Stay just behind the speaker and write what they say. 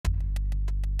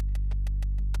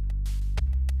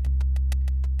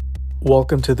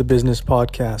Welcome to the Business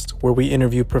Podcast, where we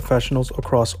interview professionals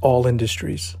across all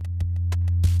industries.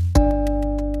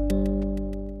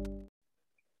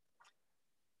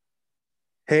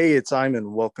 Hey, it's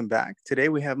Ayman. Welcome back. Today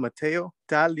we have Mateo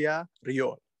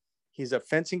Tagliariol. He's a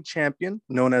fencing champion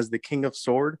known as the King of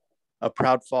Sword, a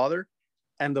proud father,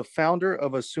 and the founder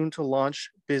of a soon-to-launch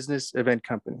business event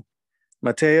company.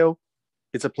 Mateo,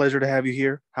 it's a pleasure to have you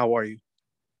here. How are you?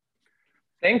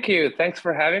 Thank you. Thanks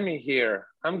for having me here.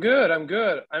 I'm good.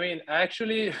 I mean, I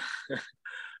actually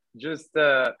just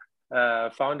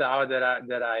found out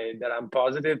that I'm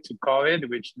positive to COVID,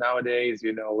 which nowadays,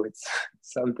 it's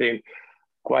something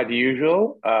quite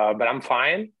usual. But I'm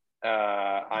fine.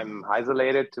 I'm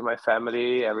isolated to my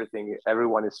family.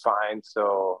 Everyone is fine.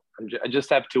 So I just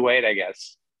have to wait, I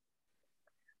guess.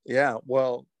 Yeah,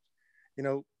 well,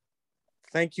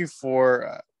 thank you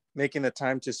for making the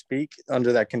time to speak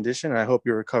under that condition. I hope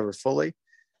you recover fully.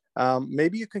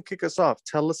 Maybe you can kick us off.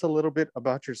 Tell us a little bit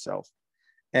about yourself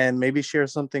and maybe share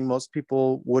something most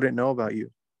people wouldn't know about you.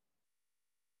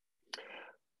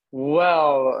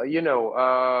 Well,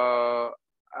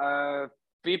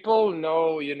 people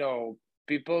know,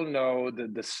 people know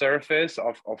the surface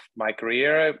of my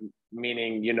career,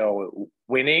 meaning,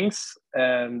 winnings,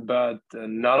 but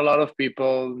not a lot of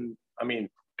people, I mean,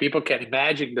 people can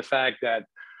imagine the fact that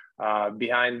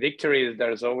behind victories,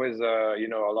 there's always, a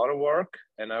lot of work.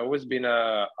 And I've always been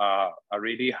a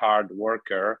really hard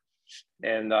worker.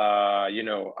 And,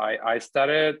 I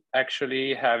started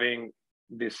actually having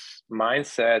this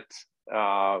mindset.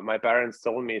 My parents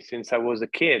told me since I was a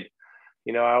kid.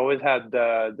 I always had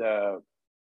the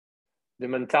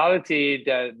mentality,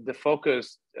 that the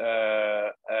focus,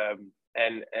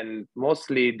 and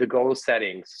mostly the goal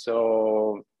settings.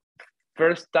 So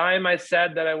first time I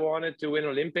said that I wanted to win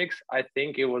Olympics, I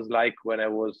think it was like when I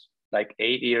was like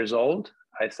 8 years old.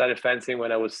 I started fencing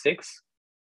when I was 6.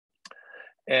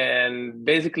 And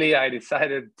basically I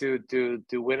decided to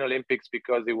win Olympics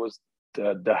because it was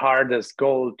the hardest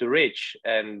goal to reach.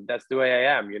 And that's the way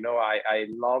I am. I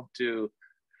love to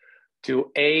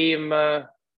aim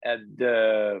at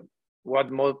the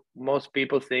what most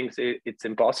people think it's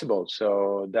impossible.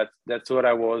 So that's what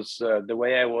I was, the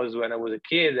way I was when I was a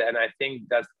kid, and I think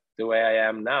that's the way I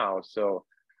am now. So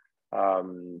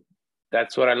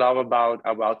that's what I love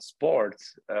about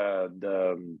sports,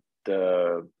 the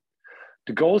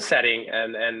goal setting,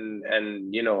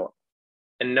 and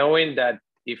knowing that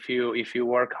if you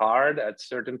work hard, at a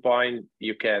certain point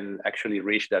you can actually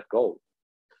reach that goal.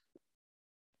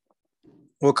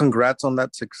 Well, congrats on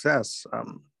that success.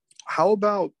 How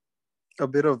about a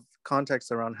bit of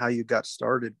context around how you got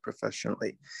started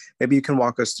professionally? Maybe you can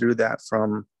walk us through that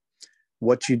from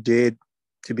what you did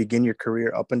to begin your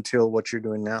career up until what you're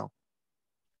doing now.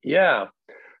 Yeah.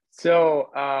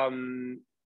 So I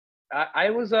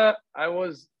was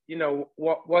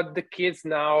what the kids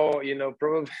now,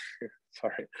 probably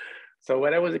sorry. So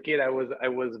when I was a kid, I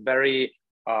was very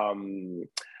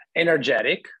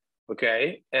energetic.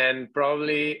 Okay. And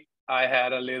probably I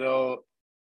had a little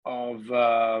of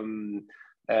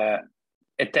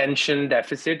attention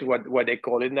deficit, what they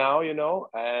call it now,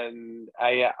 and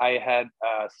I had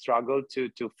struggled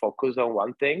to focus on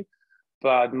one thing.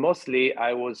 But mostly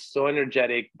I was so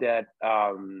energetic that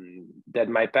that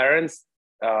my parents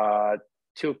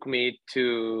took me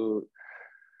to,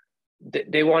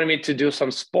 they wanted me to do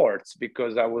some sports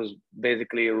because I was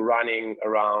basically running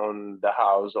around the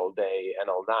house all day and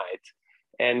all night.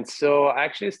 And so I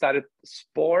actually started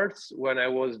sports when I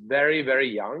was very, very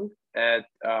young, at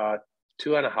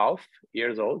 2.5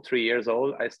 years old, 3 years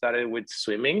old. I started with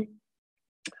swimming.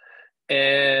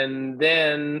 And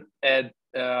then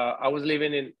I was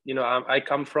living in, I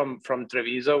come from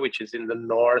Treviso, which is in the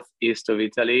northeast of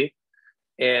Italy.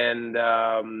 And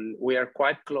we are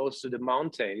quite close to the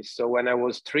mountains. So when I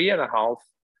was 3.5,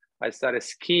 I started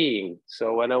skiing.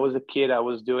 So when I was a kid, I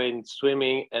was doing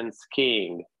swimming and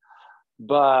skiing.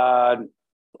 But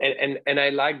and I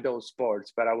like those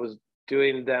sports, but I was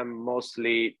doing them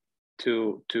mostly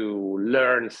to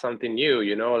learn something new,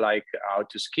 like how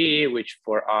to ski, which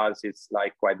for us it's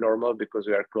like quite normal because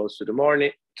we are close to the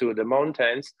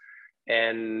mountains.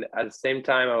 And at the same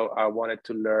time, I wanted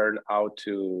to learn how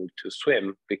to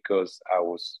swim because I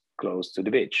was close to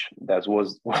the beach. That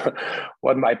was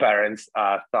what my parents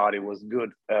thought it was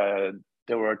good.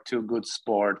 There were two good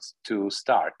sports to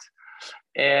start.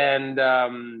 And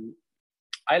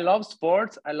I love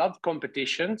sports. I love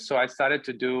competition. So I started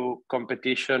to do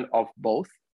competition of both.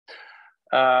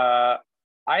 I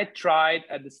tried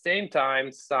at the same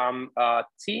time some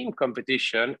team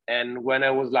competition. And when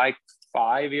I was like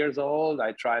 5 years old,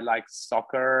 I tried like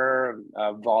soccer,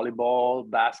 volleyball,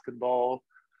 basketball,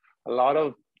 a lot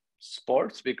of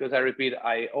sports, because I repeat,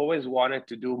 I always wanted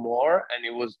to do more. And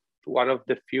it was one of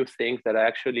the few things that I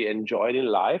actually enjoyed in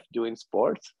life, doing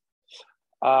sports.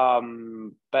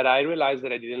 But I realized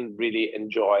that I didn't really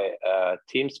enjoy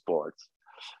team sports.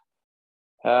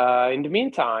 In the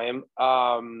meantime,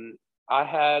 I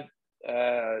had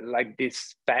like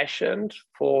this passion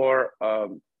for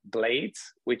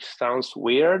blades, which sounds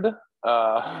weird,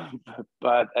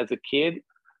 but as a kid,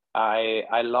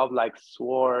 I love like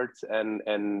swords and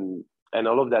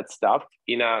all of that stuff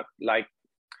in a like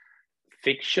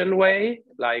fiction way.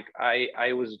 Like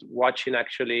I was watching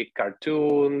actually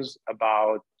cartoons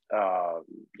about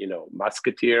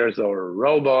musketeers or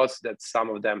robots, that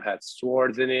some of them had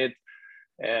swords in it.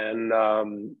 And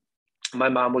my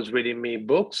mom was reading me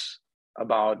books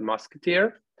about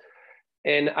musketeer.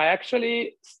 And I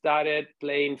actually started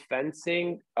playing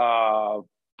fencing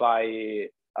by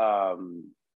an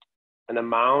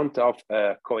amount of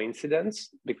coincidence,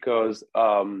 because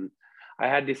I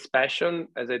had this passion,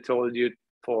 as I told you,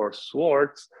 for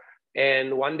swords.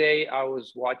 And one day I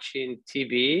was watching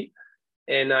TV,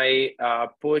 and I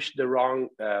pushed the wrong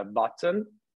button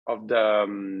of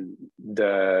the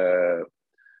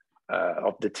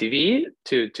TV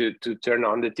to turn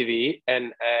on the TV,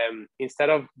 and instead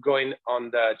of going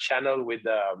on the channel with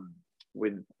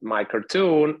my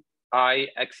cartoon, I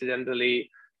accidentally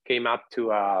came up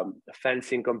to a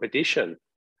fencing competition.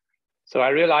 So I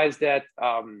realized that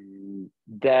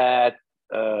that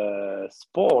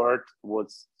sport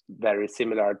was very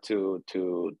similar to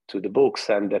the books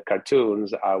and the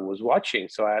cartoons I was watching.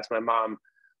 So I asked my mom,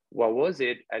 what was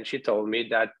it? And she told me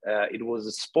that it was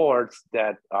a sport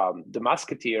that the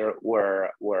musketeer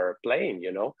were playing,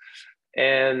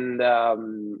 And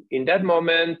in that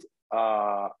moment,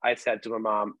 I said to my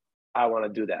mom, I want to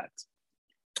do that.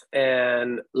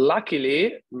 And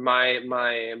luckily, my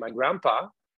grandpa,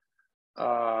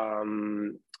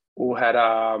 who had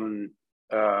a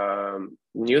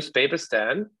newspaper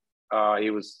stand, he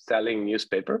was selling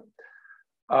newspaper,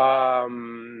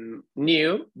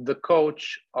 knew the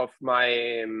coach of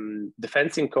my the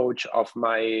fencing coach of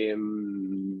my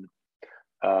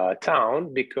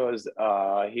town, because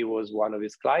he was one of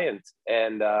his clients.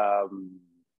 And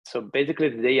so basically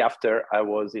the day after, I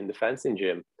was in the fencing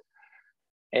gym,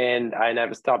 and I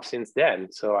never stopped since then.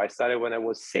 So I started when I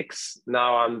was 6.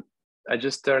 Now I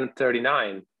just turned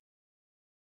 39.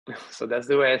 So that's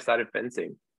the way I started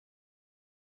fencing.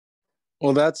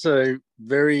 Well, that's a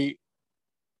very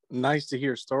nice to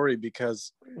hear story,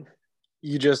 because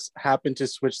you just happened to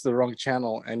switch the wrong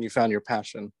channel and you found your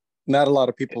passion. Not a lot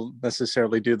of people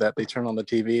necessarily do that. They turn on the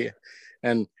TV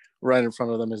and right in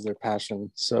front of them is their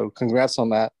passion. So congrats on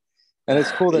that. And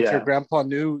it's cool that your grandpa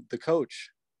knew the coach.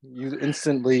 You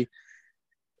instantly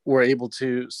were able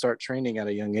to start training at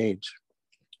a young age.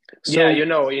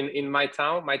 So, in my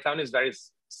town is very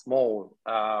small,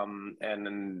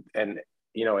 and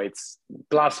it's,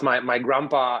 plus my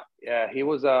grandpa, he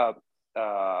was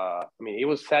he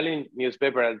was selling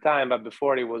newspaper at the time, but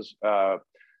before he was a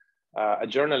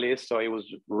journalist, so he was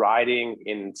writing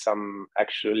in some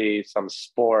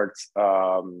sports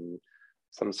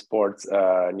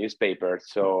newspaper.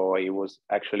 So he was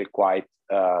actually quite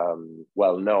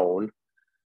well known.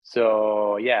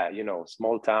 So yeah,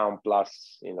 small town,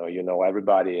 plus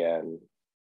everybody, and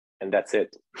that's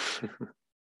it.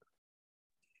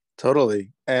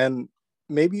 Totally. And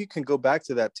maybe you can go back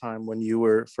to that time when you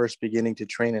were first beginning to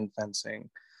train in fencing.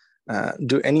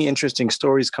 Do any interesting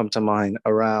stories come to mind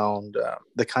around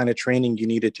the kind of training you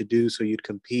needed to do so you'd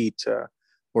compete?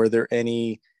 Were there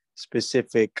any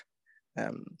specific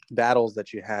battles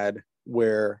that you had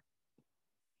where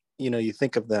you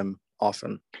think of them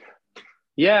often?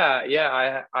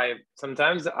 Yeah. I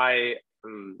sometimes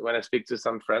when I speak to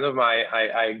some friend of mine,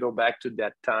 I go back to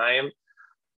that time,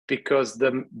 because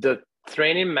the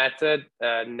training method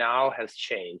now has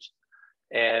changed,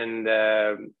 and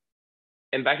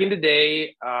back in the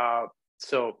day,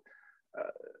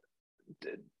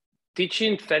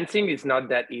 teaching fencing is not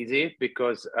that easy,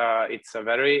 because it's a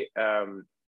very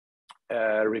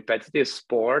repetitive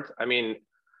sport. I mean,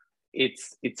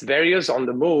 it's various on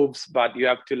the moves, but you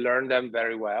have to learn them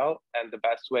very well. And the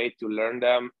best way to learn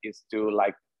them is to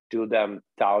like do them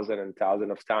thousand and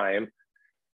thousand of time.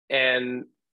 And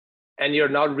you're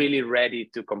not really ready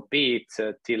to compete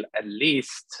till at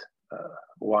least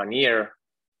 1 year.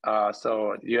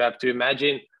 So you have to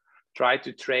imagine, try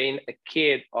to train a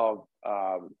kid of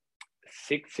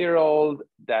 6-year-old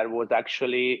that was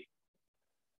actually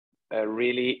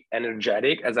really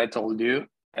energetic, as I told you,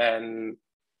 and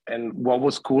and what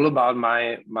was cool about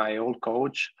my old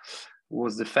coach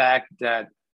was the fact that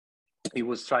he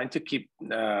was trying to keep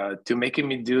to making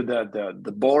me do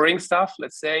the boring stuff,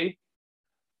 let's say,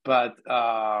 but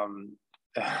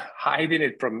hiding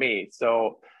it from me.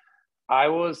 So I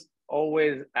was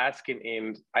always asking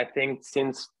him, I think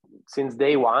since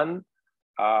day one,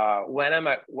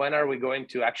 when are we going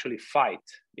to actually fight?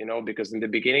 You know, because in the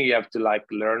beginning you have to like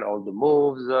learn all the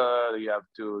moves, you have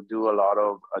to do a lot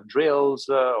of drills,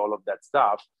 all of that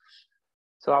stuff.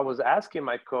 So I was asking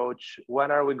my coach,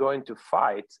 when are we going to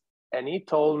fight? And he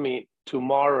told me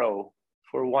tomorrow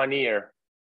for 1 year.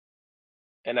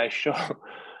 And I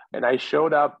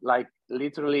showed up like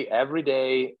literally every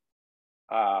day,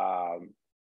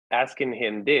 asking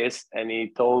him this, and he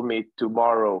told me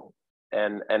tomorrow,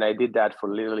 and I did that for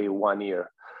literally 1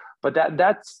 year. But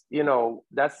that's you know,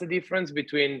 that's the difference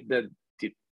between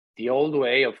the old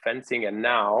way of fencing and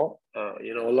now.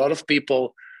 You know, a lot of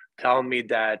people tell me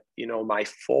that, you know, my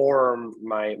form,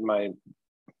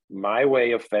 my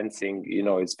way of fencing, you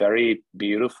know, it's very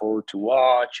beautiful to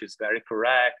watch, it's very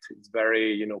correct, it's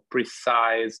very, you know,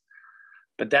 precise.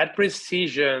 But that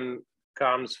precision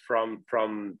comes from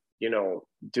you know,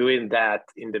 doing that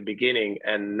in the beginning.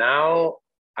 And now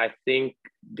I think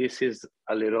this is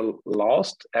a little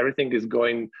lost. Everything is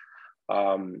going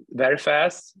very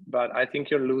fast, but I think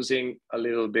you're losing a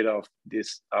little bit of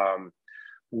this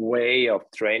way of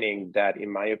training that, in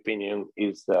my opinion,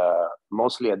 is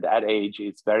mostly at that age,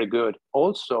 it's very good.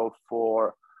 Also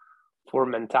for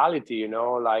mentality, you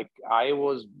know, like I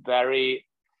was very,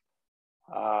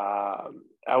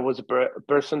 I was a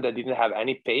person that didn't have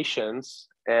any patience.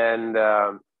 And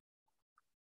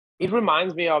it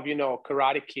reminds me of, you know,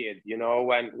 Karate Kid, you know,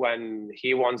 when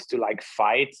he wants to like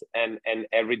fight and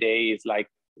every day is like,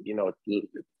 you know,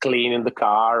 cleaning the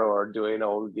car or doing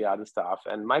all the other stuff.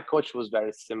 And my coach was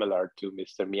very similar to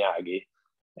Mr. Miyagi.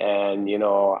 And, you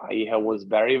know, he was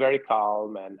very, very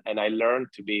calm. And I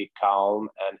learned to be calm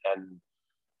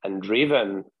and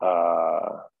driven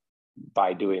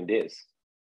by doing this.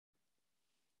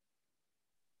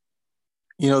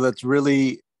 You know, that's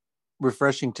really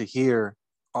refreshing to hear,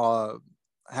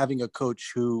 having a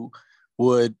coach who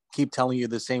would keep telling you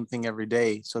the same thing every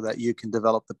day so that you can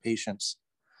develop the patience.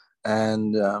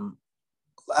 And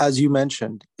as you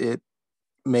mentioned, it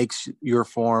makes your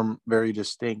form very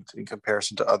distinct in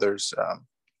comparison to others,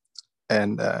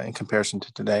 and in comparison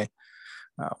to today.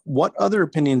 What other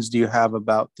opinions do you have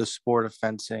about the sport of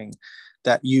fencing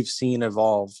that you've seen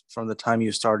evolve from the time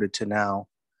you started to now,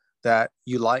 that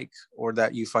you like or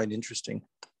that you find interesting?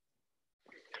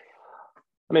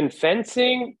 I mean,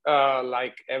 fencing,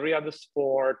 like every other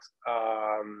sport,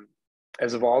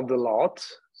 has evolved a lot.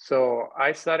 So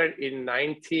I started in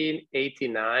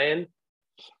 1989,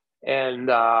 and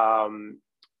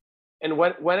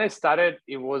when I started,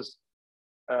 it was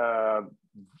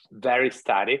very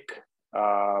static,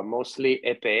 mostly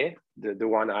épée. The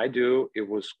one I do, it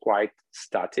was quite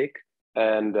static,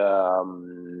 and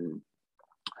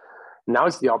now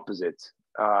it's the opposite.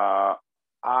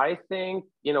 I think,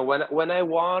 you know, when I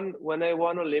won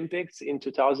Olympics in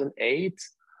 2008,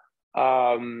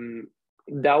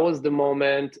 that was the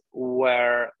moment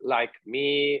where, like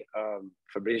me,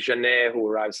 Fabrice Genet, who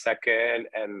arrived second,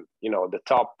 and, you know, the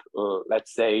top,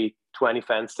 let's say 20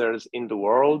 fencers in the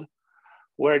world,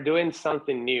 were doing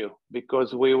something new,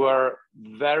 because we were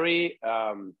very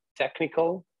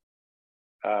technical.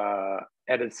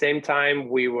 At the same time,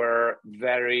 we were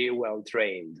very well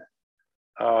trained.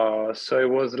 So it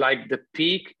was like the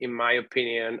peak, in my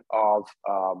opinion, of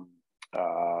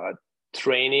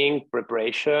training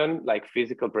preparation, like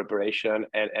physical preparation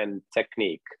and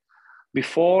technique.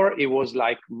 Before, it was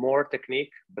like more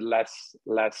technique, but less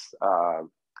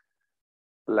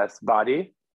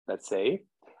body, let's say,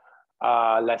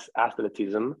 less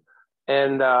athleticism.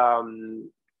 And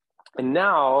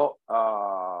now,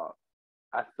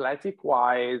 athletic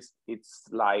wise, it's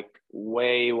like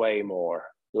way more.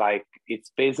 Like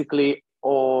it's basically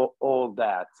all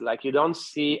that. Like you don't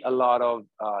see a lot of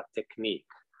technique.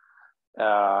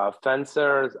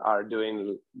 Fencers are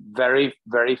doing very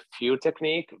few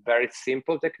technique, very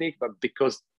simple technique, but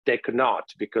because they could not,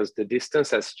 because the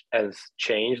distance has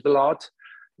changed a lot.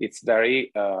 It's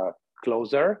very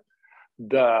closer.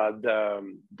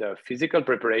 The physical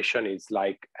preparation is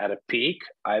like at a peak.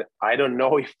 I don't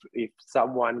know if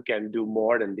someone can do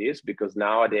more than this, because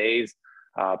nowadays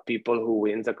people who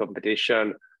wins a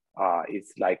competition,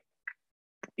 it's like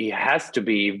it has to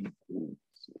be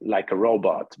like a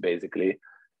robot basically,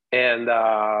 and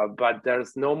but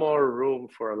there's no more room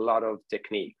for a lot of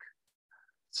technique.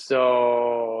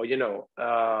 So, you know,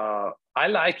 I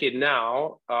like it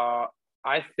now.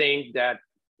 I think that,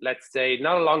 let's say,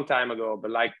 not a long time ago,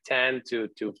 but like 10 to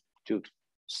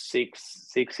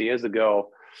 6 years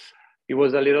ago, it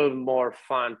was a little more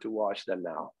fun to watch than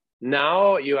now.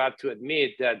 Now you have to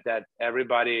admit that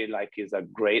everybody like is a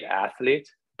great athlete,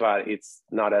 but it's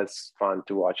not as fun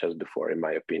to watch as before, in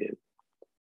my opinion.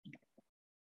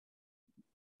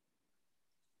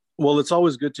 Well, it's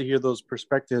always good to hear those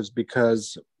perspectives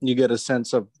because you get a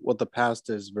sense of what the past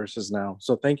is versus now.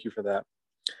 So thank you for that.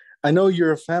 I know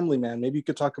you're a family man. Maybe you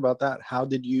could talk about that. How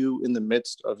did you, in the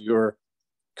midst of your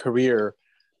career,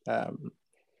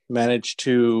 manage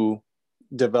to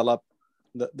develop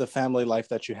the family life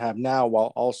that you have now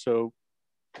while also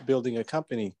building a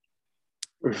company?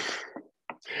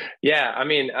 Yeah, I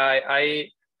mean, I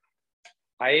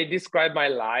describe my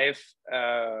life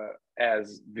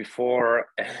as before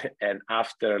and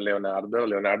after Leonardo.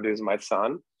 Leonardo is my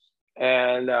son,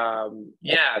 and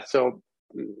yeah, so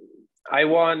I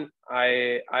won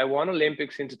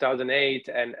Olympics in 2008,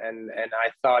 and I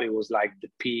thought it was like the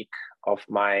peak of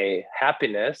my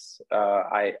happiness.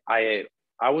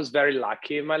 I was very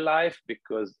lucky in my life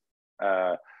because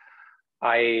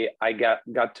I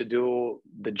got to do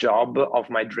the job of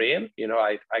my dream. You know,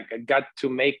 I got to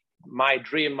make my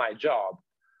dream my job,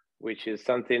 which is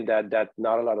something that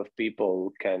not a lot of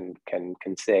people can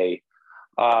say.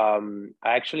 I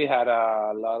actually had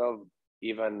a lot of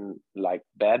even like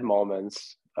bad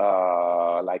moments,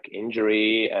 like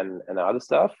injury and other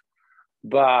stuff.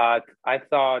 But I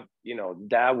thought, you know,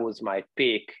 that was my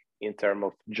peak in terms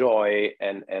of joy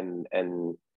and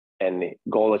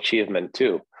goal achievement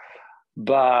too.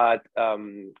 But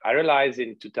I realized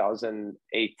in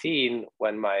 2018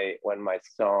 when my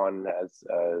son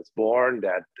was born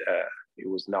that it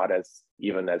was not as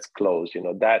even as close. You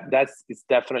know, that's it's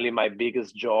definitely my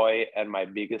biggest joy and my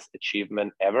biggest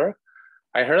achievement ever.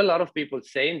 I heard a lot of people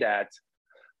saying that,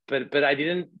 but I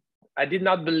did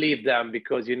not believe them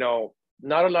because, you know,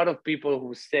 not a lot of people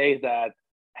who say that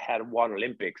had won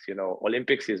Olympics. You know,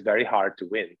 Olympics is very hard to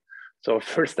win. So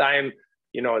first time,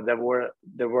 you know, there were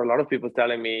a lot of people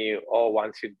telling me, oh,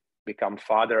 once you become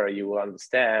father, you will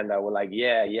understand. I was like,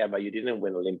 yeah, but you didn't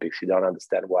win Olympics. You don't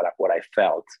understand what I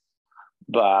felt.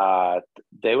 But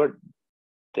they were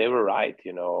right.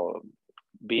 You know,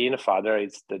 being a father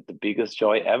is the biggest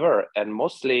joy ever, and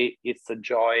mostly it's a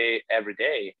joy every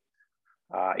day.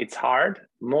 It's hard,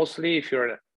 mostly if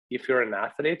you're an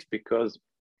athlete, because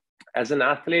as an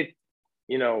athlete,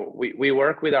 you know, we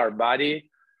work with our body.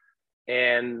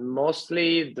 And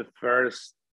mostly the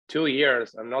first 2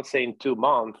 years, I'm not saying 2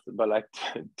 months, but like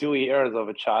 2 years of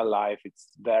a child life, it's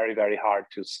very, very hard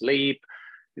to sleep.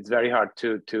 It's very hard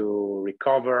to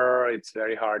recover. It's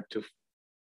very hard to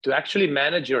actually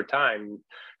manage your time.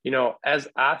 You know, as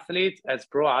athletes, as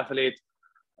pro athletes,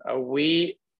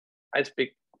 I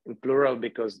speak in plural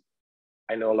because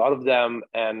I know a lot of them,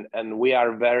 and we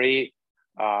are very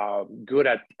good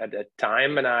at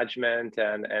time management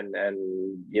and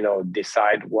you know,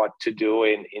 decide what to do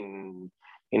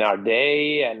in our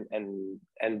day,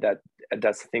 and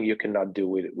that's the thing you cannot do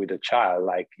with a child.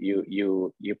 Like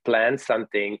you plan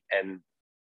something and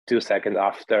 2 seconds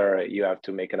after you have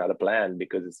to make another plan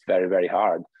because it's very, very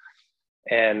hard.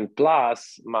 And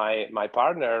plus my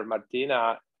partner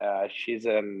Martina, she's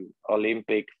an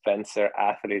Olympic fencer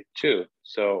athlete too,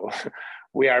 so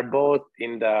we are both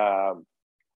in the,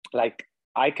 like,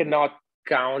 I cannot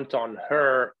count on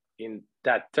her in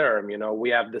that term. You know, we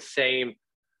have the same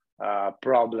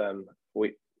problem,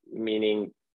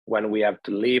 meaning when we have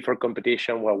to leave for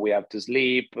competition, when we have to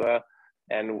sleep,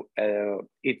 and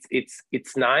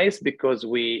it's nice because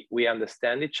we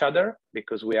understand each other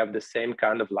because we have the same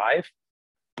kind of life.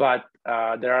 But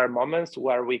there are moments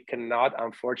where we cannot,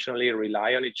 unfortunately,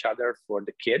 rely on each other for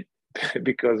the kid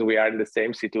because we are in the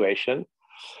same situation.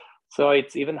 So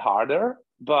it's even harder.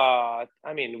 But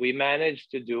I mean, we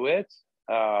managed to do it.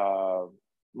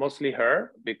 Mostly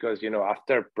her, because, you know,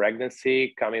 after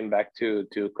pregnancy, coming back to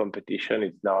competition,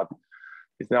 it's not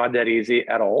that easy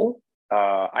at all.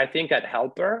 I think I'd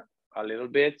help her a little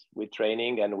bit with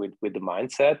training and with the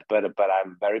mindset, but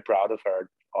I'm very proud of her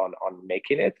on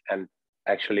making it and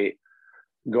actually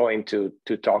going to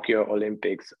Tokyo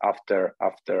Olympics after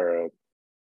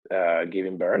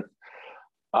giving birth,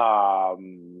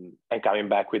 and coming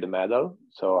back with a medal.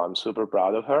 So I'm super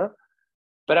proud of her.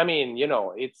 But I mean, you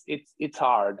know, it's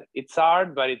hard. It's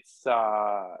hard, but it's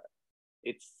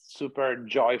super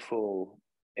joyful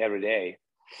every day.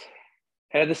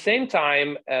 And at the same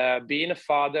time, being a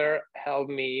father helped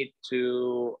me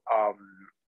to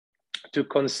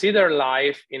consider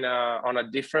life on a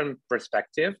different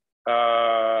perspective.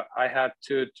 I had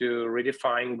to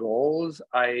redefine goals.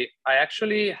 I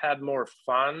actually had more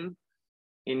fun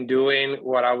in doing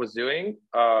what I was doing.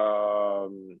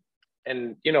 And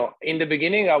you know, in the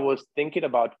beginning, I was thinking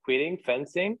about quitting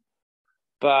fencing,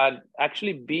 but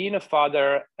actually being a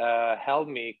father helped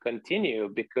me continue,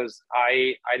 because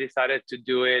I decided to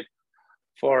do it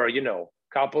for, you know,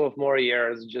 couple of more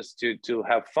years just to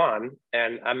have fun.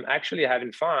 And I'm actually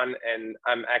having fun, and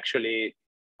I'm actually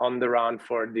on the run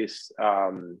for this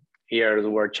year's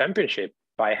world championship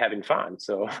by having fun.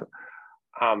 So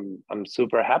I'm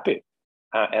super happy,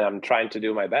 and I'm trying to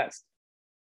do my best.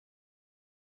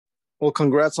 Well,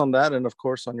 congrats on that, and of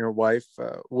course on your wife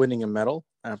winning a medal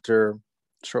after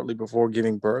shortly before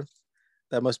giving birth.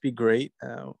 That must be great.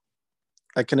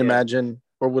 I can Yeah. imagine,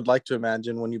 or would like to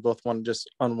imagine, when you both want to just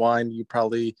unwind, you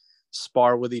probably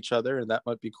spar with each other, and that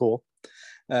might be cool.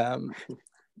 Um,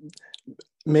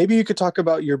 Maybe you could talk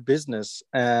about your business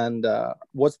and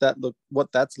what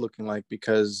that's looking like,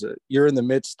 because you're in the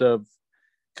midst of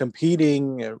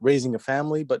competing, raising a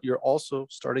family, but you're also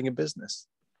starting a business.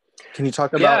 Can you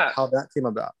talk about Yeah, how that came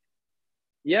about?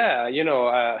 yeah, you know,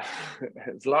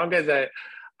 as long as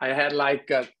I had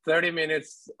like 30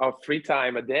 minutes of free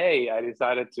time a day, I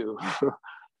decided to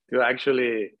to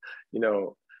actually, you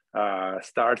know,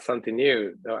 start something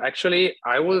new. No, actually,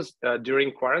 I was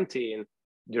during quarantine.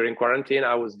 During quarantine,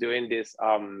 I was doing this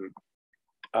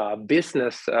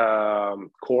business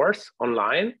course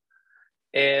online,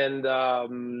 and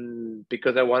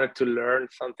because I wanted to learn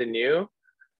something new,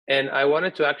 and I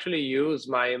wanted to actually use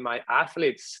my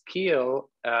athlete skill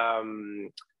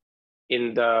in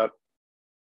the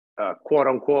quote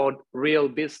unquote real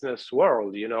business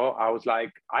world. You know, I was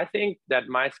like, I think that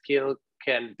my skill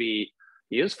can be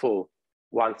useful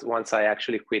once I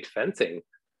actually quit fencing.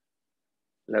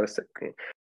 Let us see.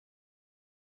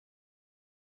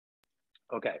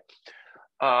 Okay.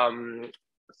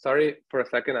 Sorry for a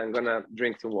second. I'm gonna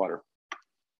drink some water.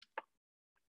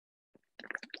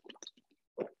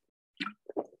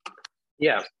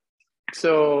 Yeah.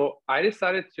 So I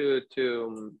decided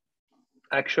to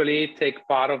actually take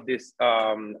part of this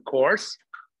course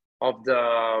of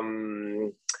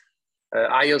the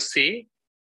IOC,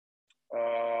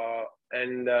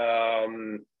 and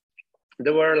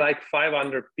there were like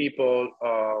 500 people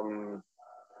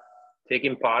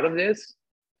taking part of this,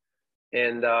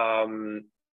 and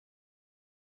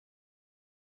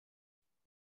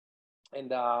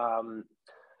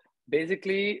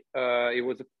basically it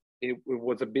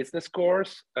was a business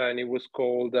course, and it was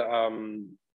called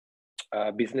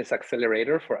Business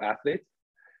Accelerator for Athletes.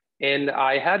 And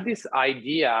I had this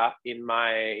idea in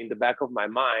the back of my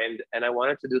mind, and I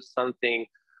wanted to do something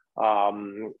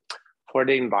for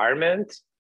the environment.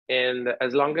 And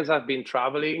as long as I've been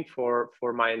traveling for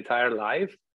my entire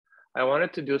life, I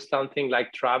wanted to do something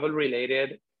like travel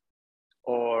related,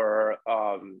 or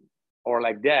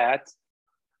like that.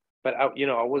 But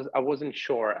I wasn't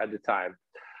sure at the time.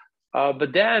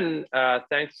 But then,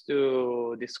 thanks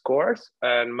to this course,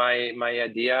 and my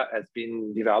idea has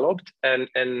been developed, and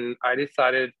I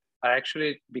decided I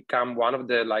actually become one of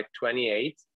the like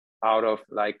 28 out of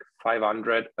like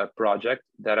 500 project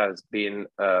that has been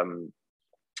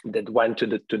that went to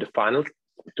the final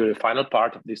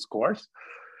part of this course.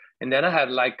 And then I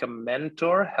had like a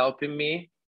mentor helping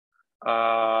me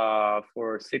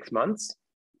for 6 months,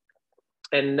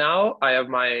 and now I have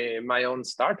my own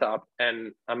startup,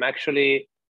 and I'm actually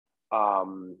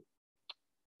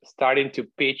starting to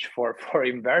pitch for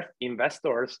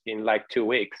investors in like 2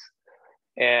 weeks.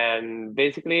 And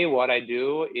basically, what I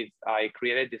do is I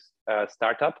created this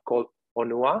startup called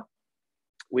Onua,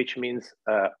 which means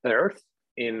Earth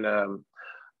in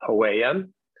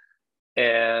Hawaiian,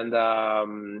 and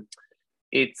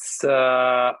it's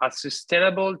a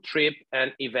sustainable trip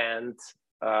and event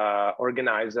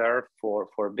organizer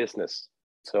for business.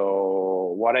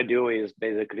 So what I do is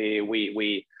basically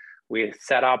we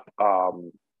set up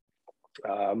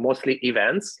mostly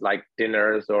events like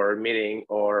dinners or meeting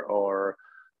or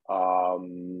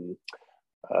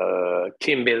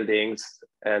team buildings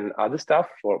and other stuff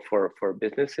for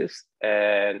businesses,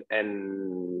 and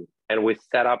we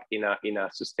set up in a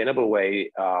sustainable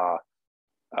way,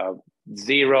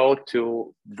 zero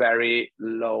to very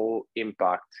low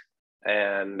impact.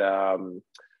 And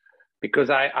because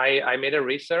I made a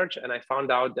research, and I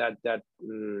found out that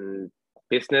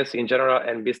business in general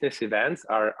and business events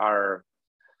are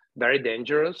very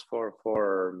dangerous for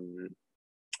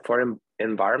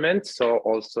environment. So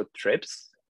also trips,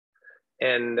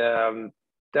 and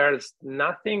there's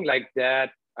nothing like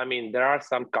that. I mean, there are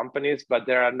some companies, but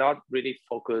they are not really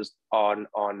focused on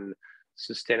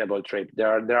sustainable trip.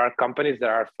 There are companies that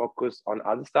are focused on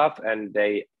other stuff, and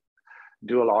they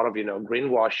do a lot of,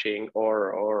 greenwashing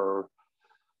or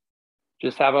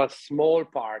just have a small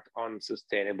part on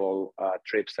sustainable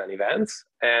trips and events.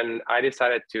 And I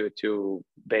decided to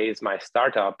base my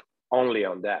startup only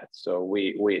on that. So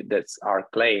that's our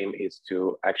claim, is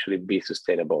to actually be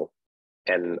sustainable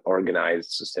and organize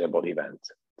sustainable events.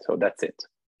 So that's it.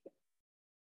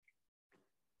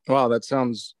 Wow, that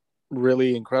sounds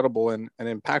really incredible and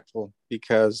impactful,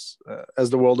 because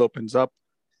as the world opens up,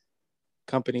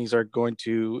 companies are going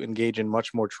to engage in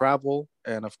much more travel.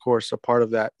 And of course, a part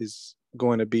of that is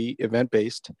going to be event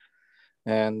based.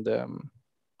 And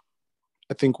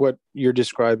I think what you're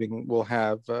describing will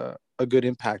have a good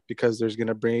impact, because there's going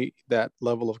to bring that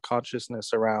level of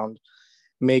consciousness around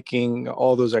making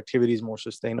all those activities more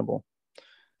sustainable.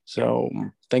 So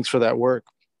thanks for that work.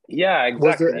 Yeah,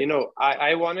 exactly.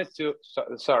 I wanted to,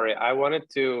 sorry, I wanted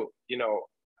to,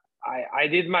 I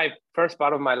did my first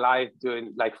part of my life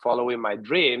doing, like, following my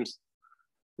dreams.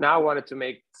 Now I wanted to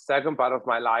make second part of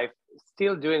my life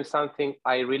still doing something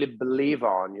I really believe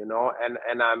on,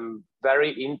 and I'm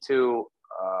very into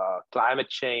climate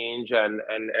change, and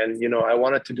I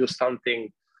wanted to do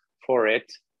something for it.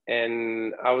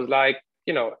 And I was like,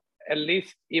 at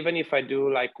least even if I do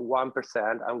like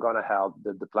 1%, I'm gonna help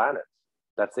the planet.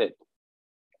 That's it.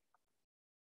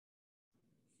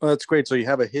 Well, that's great. So you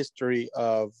have a history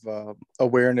of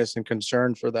awareness and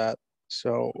concern for that.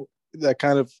 So that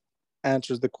kind of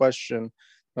answers the question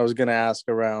I was going to ask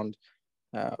around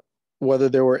whether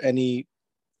there were any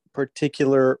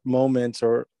particular moments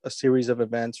or a series of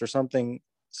events or something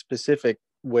specific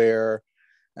where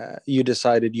you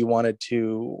decided you wanted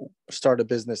to start a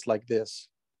business like this.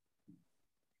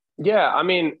 Yeah, I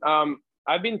mean,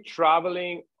 I've been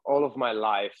traveling all of my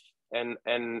life, and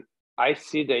I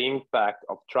see the impact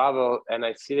of travel, and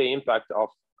I see the impact of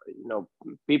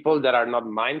people that are not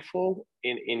mindful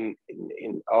in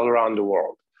all around the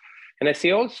world. And I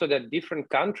see also that different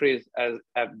countries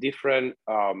have different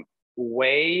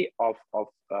way of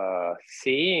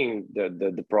seeing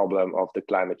the problem of the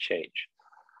climate change.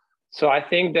 So I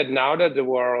think that now that the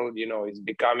world, is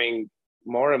becoming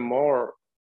more and more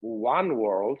one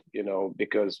world,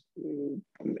 because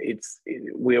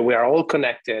we are all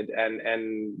connected,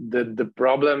 and the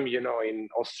problem, in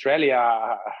Australia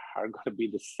are going to be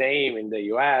the same in the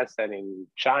US and in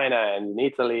China and in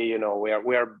Italy.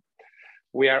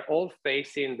 We are all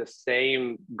facing the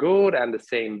same good and the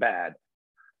same bad.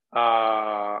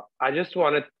 I just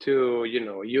wanted to,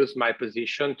 use my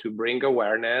position to bring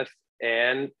awareness,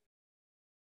 and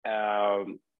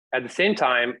at the same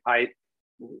time,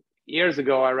 years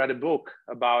ago, I read a book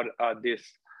about this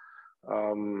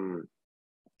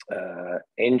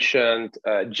ancient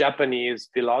Japanese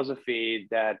philosophy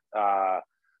that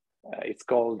it's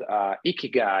called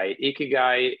Ikigai.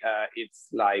 Ikigai, it's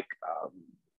like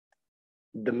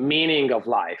the meaning of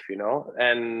life,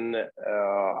 and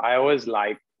I always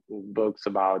like books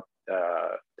about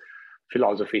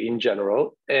philosophy in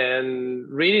general. And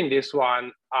reading this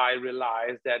one, I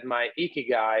realized that my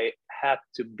Ikigai had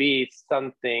to be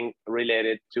something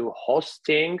related to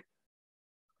hosting,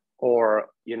 or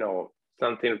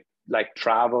something like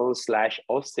travel /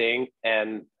 hosting,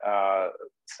 and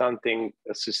something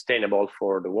sustainable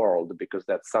for the world, because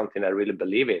that's something I really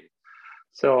believe in.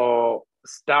 So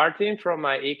starting from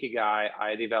my Ikigai,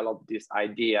 I developed this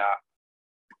idea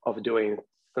of doing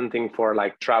something for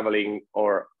like traveling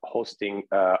or hosting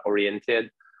oriented,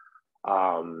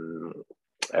 and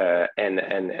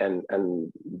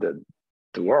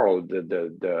the world,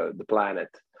 the planet.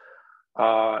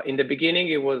 In the beginning,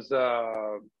 it was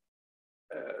the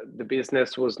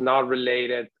business was not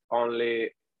related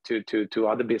only to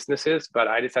other businesses, but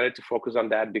I decided to focus on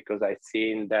that because I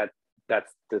seen that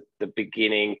that's the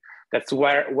beginning. That's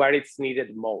where it's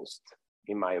needed most,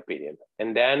 in my opinion.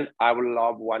 And then I would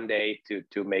love one day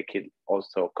to make it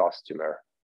also customer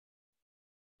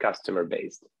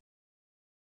based.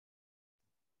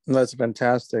 That's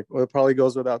fantastic. Well, it probably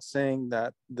goes without saying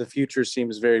that the future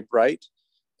seems very bright,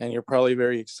 and you're probably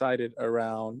very excited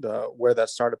around where that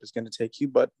startup is going to take you.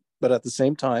 But at the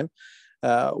same time,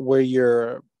 where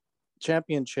your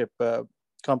championship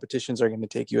competitions are going to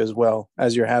take you, as well,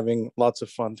 as you're having lots of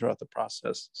fun throughout the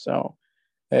process. So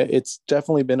it's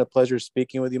definitely been a pleasure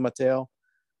speaking with you, Matteo.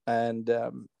 And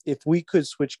if we could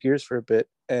switch gears for a bit,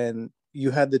 and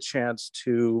you had the chance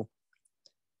to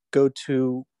go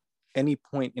to any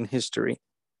point in history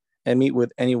and meet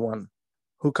with anyone,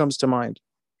 who comes to mind?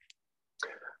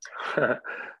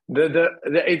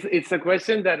 It's a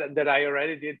question that I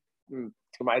already did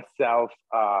to myself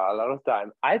a lot of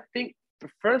time. I think the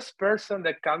first person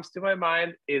that comes to my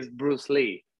mind is Bruce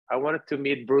Lee. I wanted to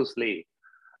meet Bruce Lee.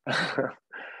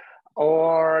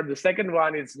 Or the second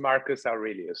one is Marcus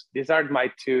Aurelius. These are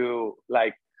my two,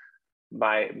 like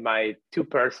my two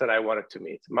person I wanted to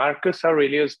meet. Marcus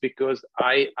Aurelius, because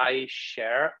I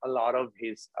share a lot of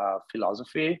his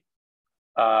philosophy.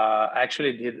 I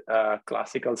actually did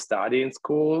classical study in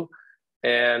school,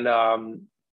 and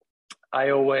I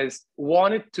always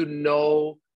wanted to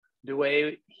know the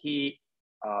way he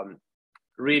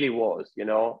really was, you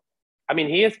know. I mean,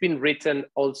 he has been written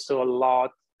also a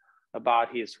lot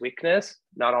about his weakness,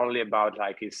 not only about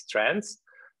like his strengths,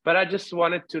 but I just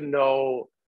wanted to know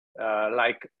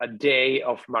like a day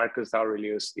of Marcus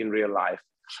Aurelius in real life.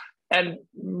 And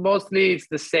mostly it's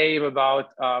the same about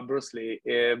Bruce Lee.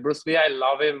 Bruce Lee, I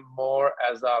love him more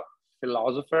as a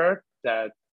philosopher than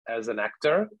as an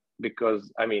actor,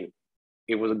 because I mean,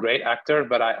 he was a great actor,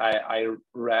 but I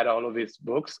read all of his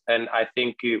books, and I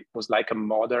think he was like a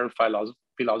modern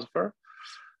philosopher.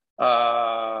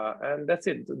 And that's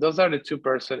it. Those are the two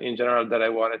person in general that I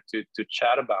wanted to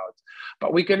chat about.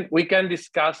 But we can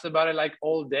discuss about it like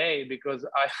all day, because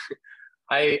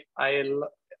I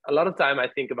a lot of time I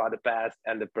think about the past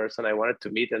and the person I wanted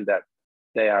to meet, and that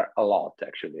they are a lot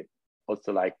actually.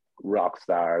 Also like rock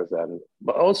stars, and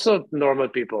but also normal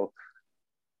people,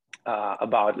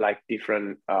 about like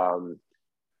different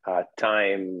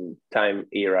time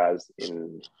eras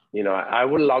in, you know, I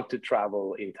would love to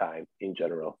travel in time in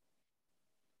general.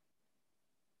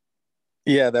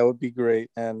 Yeah, that would be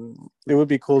great. And it would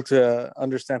be cool to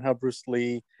understand how Bruce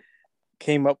Lee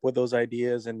came up with those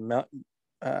ideas and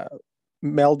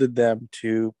melded them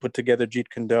to put together Jeet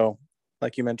Kune Do.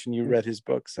 Like you mentioned, you read his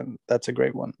books, and that's a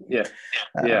great one. Yeah.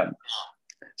 Yeah.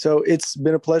 So it's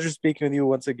been a pleasure speaking with you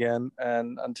once again.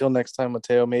 And until next time,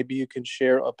 Matteo, maybe you can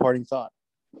share a parting thought.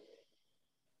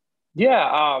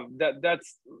 Yeah,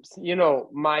 that's, you know,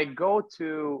 my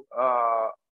go-to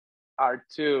are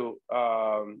two.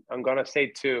 I'm gonna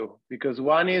say two, because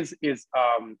one is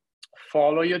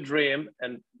follow your dream,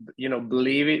 and you know,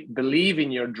 believe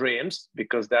in your dreams,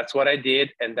 because that's what I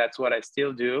did, and that's what I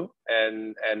still do,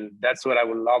 and that's what I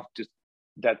would love to.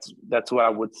 That's what I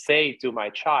would say to my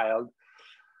child.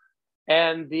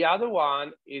 And the other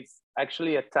one is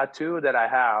actually a tattoo that I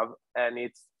have, and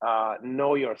it's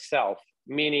know yourself,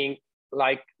 meaning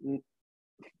like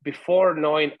before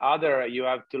knowing other, you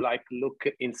have to like look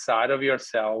inside of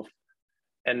yourself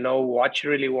and know what you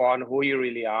really want, who you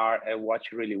really are, and what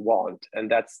you really want. And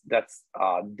that's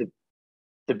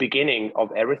the beginning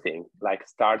of everything. Like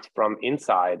starts from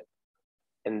inside,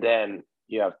 and then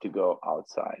you have to go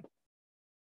outside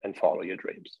and follow your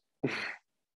dreams.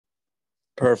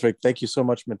 Perfect. Thank you so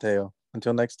much, Matteo.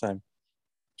 Until next time.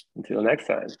 Until next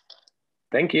time.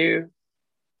 Thank you.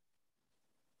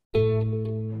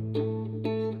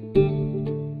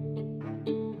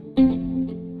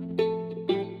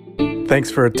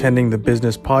 Thanks for attending the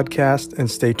Business Podcast, and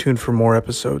stay tuned for more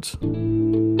episodes.